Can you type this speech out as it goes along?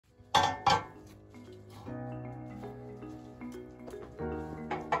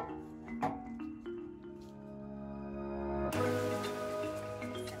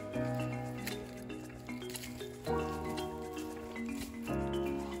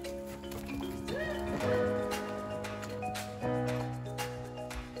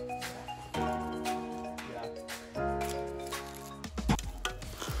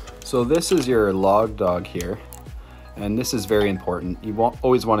So this is your log dog here, and this is very important. You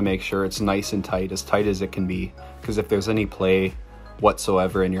always want to make sure it's nice and tight as it can be, because if there's any play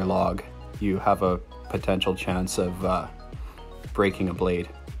whatsoever in your log, you have a potential chance of breaking a blade.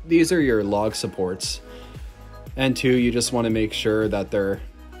 These are your log supports, and two, you just want to make sure that they're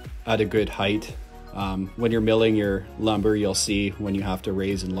at a good height. When you're milling your lumber, you'll see when you have to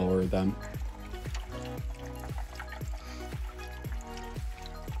raise and lower them.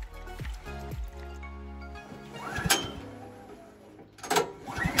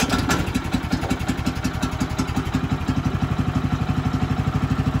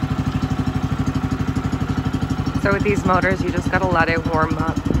 So with these motors, you just gotta let it warm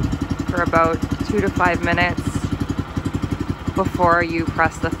up for about 2 to 5 minutes before you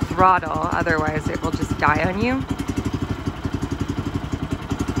press the throttle, otherwise it will just die on you.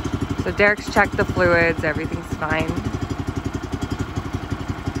 So Derek's checked the fluids, everything's fine.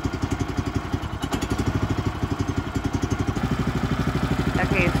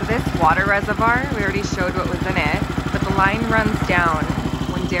 Okay, so this water reservoir, we already showed what was in it, but the line runs down.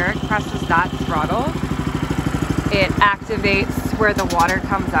 When Derek presses that throttle, it activates where the water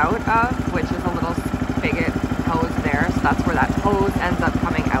comes out of, which is a little spigot hose there. So that's where that hose ends up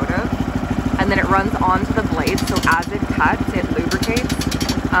coming out of. And then it runs onto the blade, so as it cuts, it lubricates.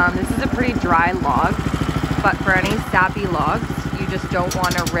 This is a pretty dry log, but for any sappy logs, you just don't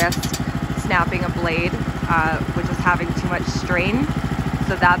want to risk snapping a blade, which is having too much strain.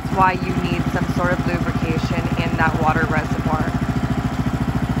 So that's why you need some sort of lubrication in that water reservoir.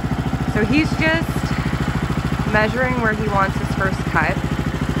 So he's just measuring where he wants his first cut.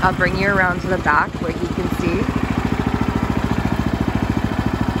 I'll bring you around to the back where you can see.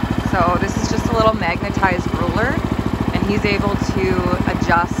 So this is just a little magnetized ruler, and he's able to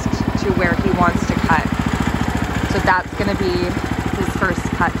adjust to where he wants to cut. So that's going to be his first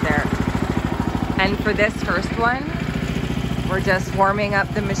cut there. And for this first one, we're just warming up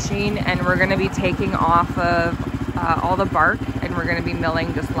the machine, and we're going to be taking off of all the bark, and we're going to be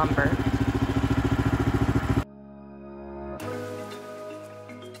milling just lumber.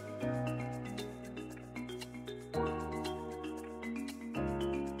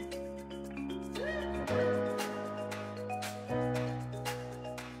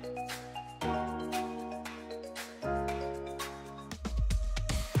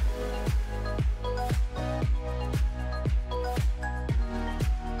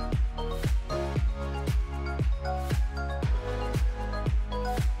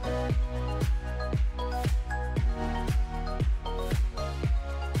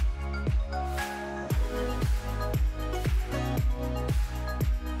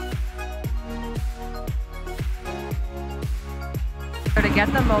 So to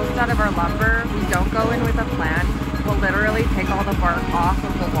get the most out of our lumber, we don't go in with a plan. We'll literally take all the bark off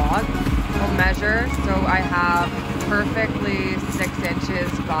of the log. We'll measure, so I have perfectly 6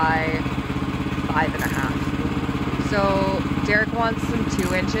 inches by 5.5. So Derek wants some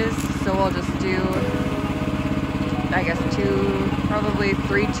 2 inches, so we'll just do, I guess, probably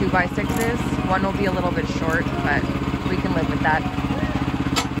 3 2x6s. One will be a little bit short, but we can live with that.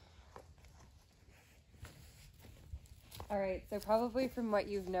 Alright, so probably from what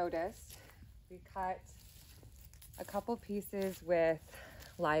you've noticed, we cut a couple pieces with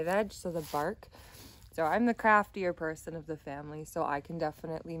live edge, so the bark. So I'm the craftier person of the family, so I can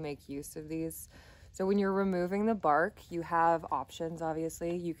definitely make use of these. So when you're removing the bark, you have options,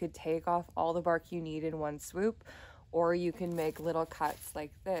 obviously. You could take off all the bark you need in one swoop, or you can make little cuts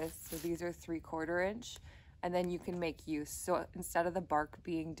like this. So these are 3/4 inch, and then you can make use. So instead of the bark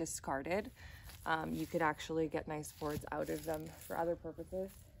being discarded, you could actually get nice boards out of them for other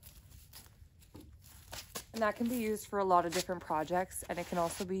purposes. And that can be used for a lot of different projects, and it can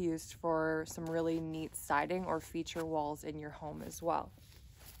also be used for some really neat siding or feature walls in your home as well.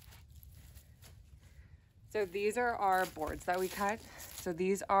 So these are our boards that we cut. So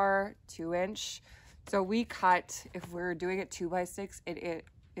these are 2 inch. So we cut, if we're doing it 2x6,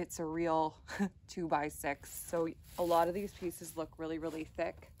 it's a real 2x6. So a lot of these pieces look really, really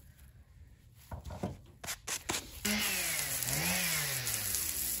thick.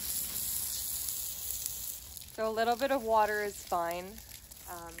 So a little bit of water is fine.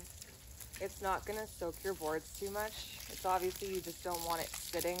 It's not gonna soak your boards too much. It's obviously, you just don't want it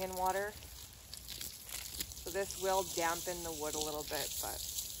sitting in water. So this will dampen the wood a little bit, but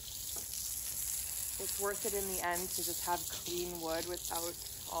it's worth it in the end to just have clean wood without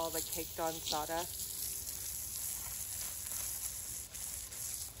all the caked on sawdust.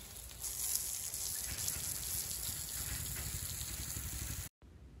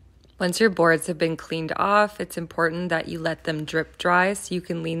 Once your boards have been cleaned off, it's important that you let them drip dry so you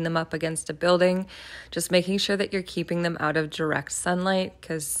can lean them up against a building, just making sure that you're keeping them out of direct sunlight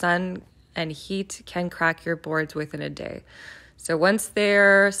because sun and heat can crack your boards within a day. So once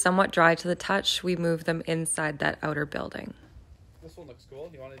they're somewhat dry to the touch, we move them inside that outer building. This one looks cool.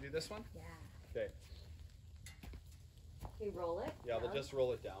 You want to do this one? Yeah. Okay. Okay, roll it. Yeah, we'll just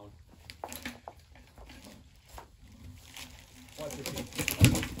roll it down.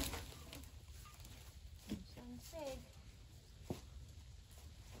 150.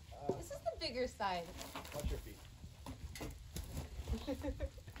 This is the bigger side. Watch your feet.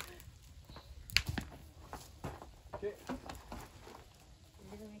 Okay. You're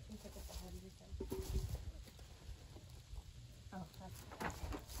gonna make him pick up the heavier side. Oh, that's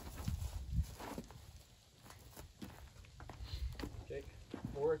Okay.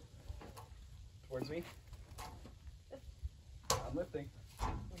 Forward. Towards me. I'm lifting.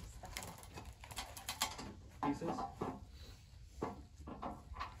 Pieces.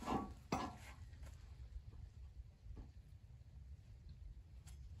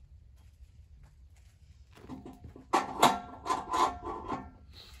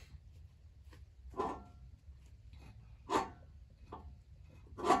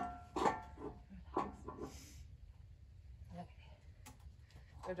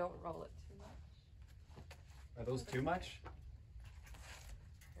 So don't roll it too much. Are those too much?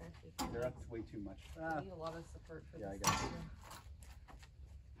 They're way too much. I need a lot of support for yeah, this. I got it.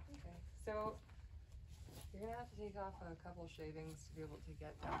 Okay, so you're gonna have to take off a couple shavings to be able to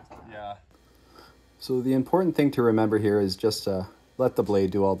get down to that. Yeah. So the important thing to remember here is just let the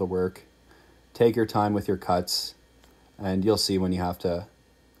blade do all the work. Take your time with your cuts, and you'll see when you have to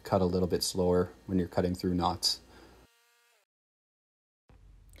cut a little bit slower when you're cutting through knots.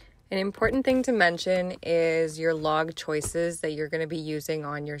 An important thing to mention is your log choices that you're going to be using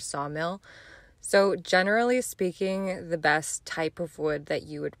on your sawmill. So generally speaking, the best type of wood that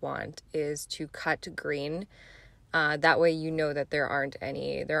you would want is to cut green. That way you know that there aren't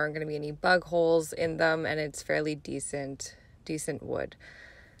going to be any bug holes in them, and it's fairly decent wood.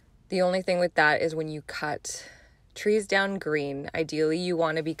 The only thing with that is when you cut trees down green, ideally you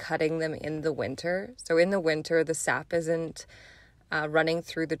want to be cutting them in the winter. So in the winter, the sap isn't running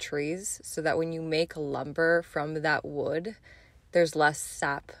through the trees, so that when you make lumber from that wood, there's less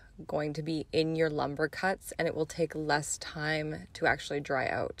sap going to be in your lumber cuts, and it will take less time to actually dry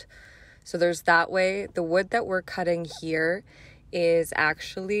out. So there's that way. The wood that we're cutting here is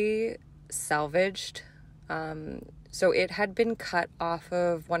actually salvaged. So it had been cut off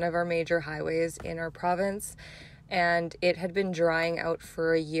of one of our major highways in our province, and it had been drying out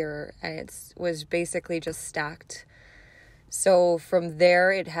for a year, and it was basically just stacked. So from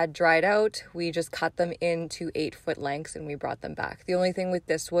there, it had dried out. We just cut them into 8-foot lengths and we brought them back. The only thing with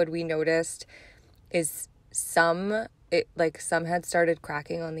this wood we noticed is some had started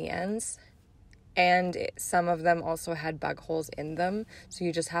cracking on the ends, and some of them also had bug holes in them. So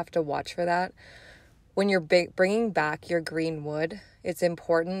you just have to watch for that. When you're bringing back your green wood, it's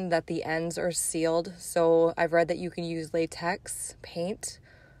important that the ends are sealed. So I've read that you can use latex paint.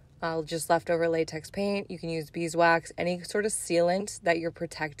 Just leftover latex paint. You can use beeswax, any sort of sealant that you're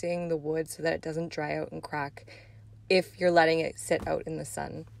protecting the wood so that it doesn't dry out and crack if you're letting it sit out in the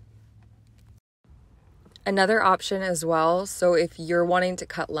sun. Another option as well, so if you're wanting to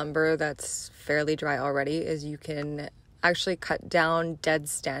cut lumber that's fairly dry already, is you can actually cut down dead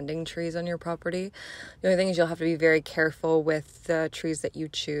standing trees on your property. The only thing is you'll have to be very careful with the trees that you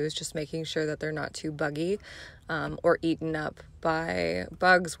choose, just making sure that they're not too buggy or eaten up by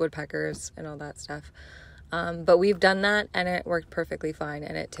bugs, woodpeckers, and all that stuff. But we've done that and it worked perfectly fine,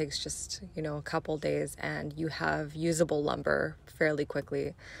 and it takes just, a couple days and you have usable lumber fairly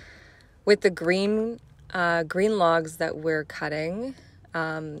quickly. With the green logs that we're cutting,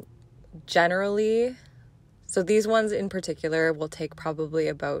 generally, so these ones in particular will take probably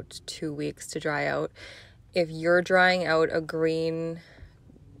about 2 weeks to dry out. If you're drying out the green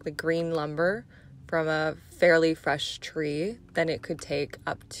lumber from a fairly fresh tree, then it could take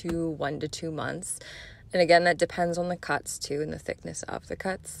up to 1 to 2 months. And again, that depends on the cuts too and the thickness of the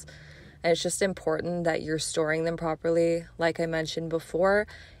cuts. And it's just important that you're storing them properly, like I mentioned before,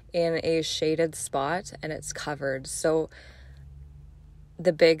 in a shaded spot and it's covered. So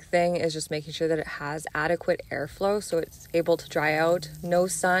the big thing is just making sure that it has adequate airflow so it's able to dry out, no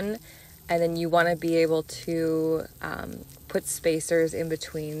sun, and then you want to be able to put spacers in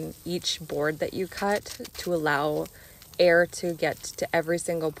between each board that you cut to allow air to get to every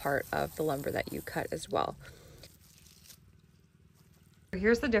single part of the lumber that you cut as well.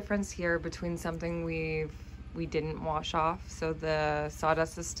 Here's the difference here between something we've we didn't wash off, so the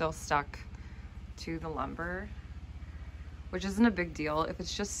sawdust is still stuck to the lumber, which isn't a big deal. If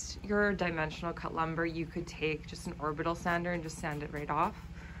it's just your dimensional cut lumber, you could take just an orbital sander and just sand it right off.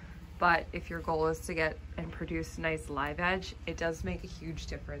 But if your goal is to get and produce nice live edge, it does make a huge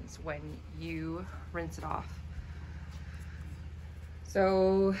difference when you rinse it off.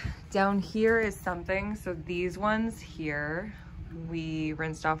 So down here is something, so these ones here, we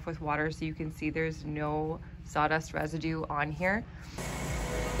rinsed off with water so you can see there's no sawdust residue on here.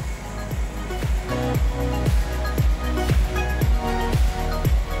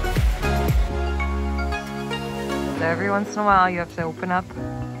 So every once in a while you have to open up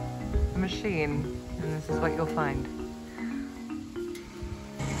a machine and this is what you'll find.